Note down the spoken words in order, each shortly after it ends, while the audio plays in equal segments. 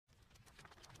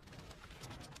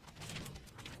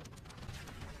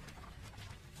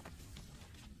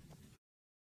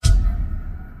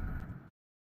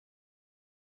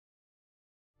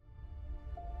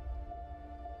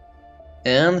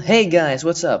And hey guys,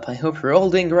 what's up? I hope you're all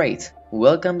doing great.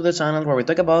 Welcome to the channel where we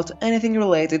talk about anything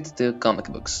related to comic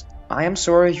books. I am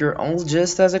sure you're all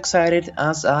just as excited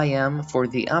as I am for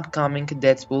the upcoming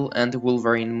Deadpool and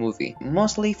Wolverine movie,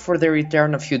 mostly for the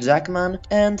return of Hugh Jackman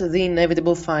and the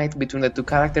inevitable fight between the two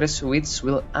characters, which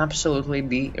will absolutely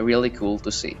be really cool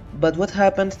to see. But what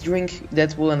happened during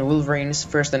Deadpool and Wolverine's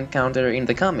first encounter in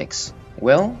the comics?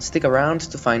 Well, stick around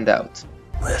to find out.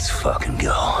 Let's fucking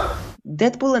go.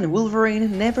 Deadpool and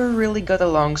Wolverine never really got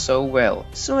along so well,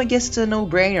 so I guess it's a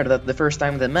no-brainer that the first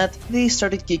time they met, they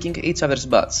started kicking each other's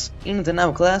butts. In the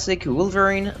now classic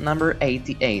Wolverine number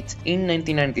 88, in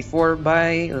 1994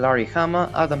 by Larry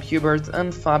Hama, Adam Hubert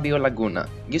and Fabio Laguna.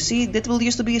 You see, Deadpool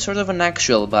used to be sort of an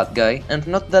actual bad guy, and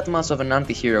not that much of an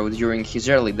anti-hero during his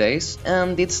early days,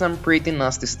 and did some pretty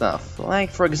nasty stuff, like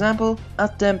for example,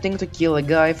 attempting to kill a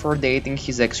guy for dating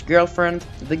his ex-girlfriend,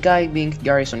 the guy being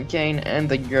Garrison Kane and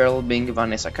the girl being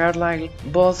Vanessa Carlyle,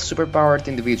 both superpowered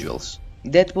individuals.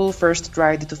 Deadpool first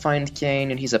tried to find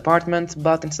Kane in his apartment,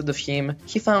 but instead of him,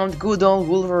 he found good old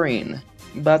Wolverine.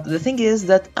 But the thing is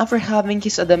that after having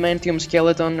his adamantium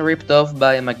skeleton ripped off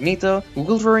by Magneto,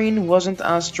 Wolverine wasn't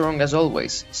as strong as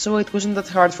always, so it wasn't that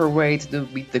hard for Wade to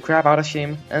beat the crap out of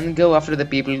him and go after the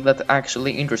people that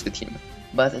actually interested him.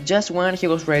 But just when he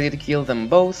was ready to kill them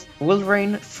both,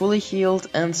 Wolverine fully healed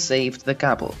and saved the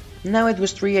couple. Now it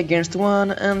was 3 against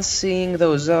 1, and seeing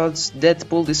those odds,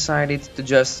 Deadpool decided to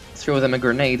just throw them a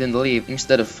grenade and leave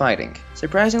instead of fighting.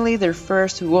 Surprisingly, their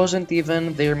first wasn't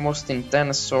even their most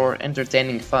intense or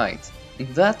entertaining fight.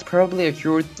 That probably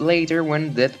occurred later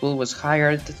when Deadpool was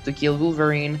hired to kill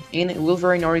Wolverine in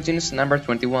Wolverine Origins number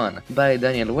 21 by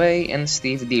Daniel Way and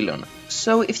Steve Dillon.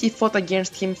 So if he fought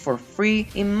against him for free,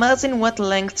 imagine what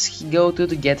lengths he go to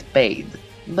get paid.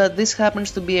 But this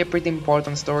happens to be a pretty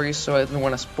important story, so I don't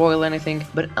want to spoil anything,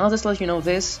 but I'll just let you know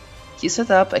this: he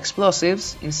set up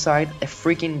explosives inside a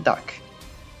freaking duck.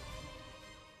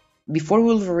 Before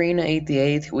Wolverine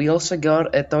 88, we also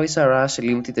got a Toys R Us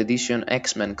limited edition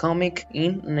X-Men comic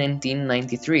in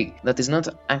 1993 that is not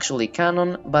actually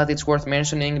canon, but it's worth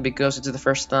mentioning because it's the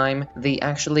first time they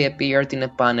actually appeared in a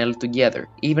panel together,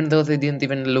 even though they didn't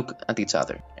even look at each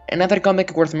other. Another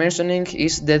comic worth mentioning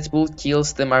is Deadpool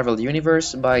Kills the Marvel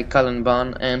Universe by Cullen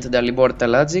Bunn and Dalibor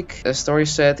Talajic, a story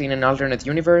set in an alternate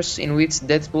universe in which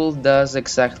Deadpool does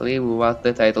exactly what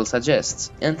the title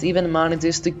suggests, and even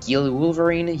manages to kill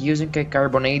Wolverine using a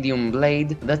carbonadium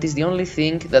blade that is the only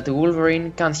thing that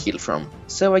Wolverine can't heal from.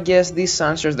 So I guess this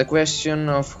answers the question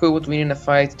of who would win in a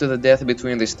fight to the death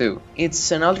between these two.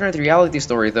 It's an alternate reality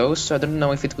story though, so I don't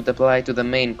know if it would apply to the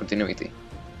main continuity.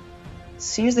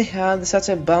 Since they had such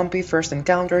a bumpy first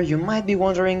encounter, you might be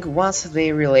wondering what's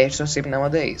their relationship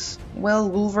nowadays. Well,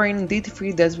 Wolverine did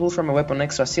free Deadpool from a Weapon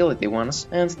X facility once,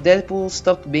 and Deadpool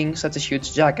stopped being such a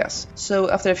huge jackass. So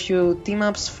after a few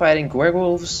team-ups fighting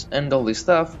werewolves and all this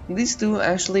stuff, these two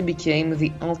actually became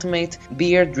the ultimate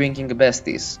beer-drinking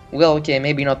besties. Well, okay,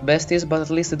 maybe not besties, but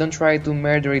at least they don't try to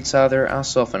murder each other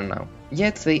as often now.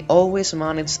 Yet they always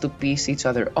manage to piss each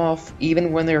other off,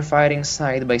 even when they're fighting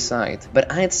side by side.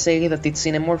 But I'd say that it's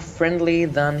in a more friendly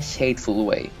than hateful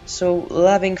way. So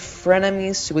loving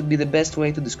frenemies would be the best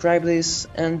way to describe this,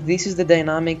 and this is the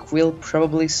dynamic we'll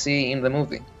probably see in the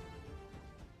movie.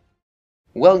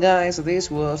 Well guys, this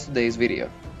was today's video.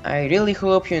 I really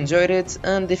hope you enjoyed it,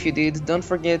 and if you did, don't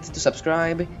forget to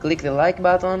subscribe, click the like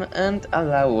button and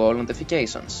allow all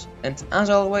notifications. And as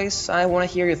always, I wanna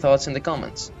hear your thoughts in the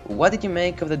comments. What did you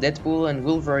make of the Deadpool and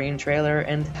Wolverine trailer,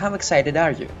 and how excited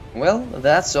are you? Well,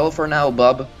 that's all for now,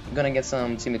 Bob. I'm gonna get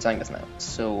some chimichangas now.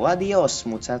 So adios,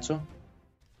 muchacho.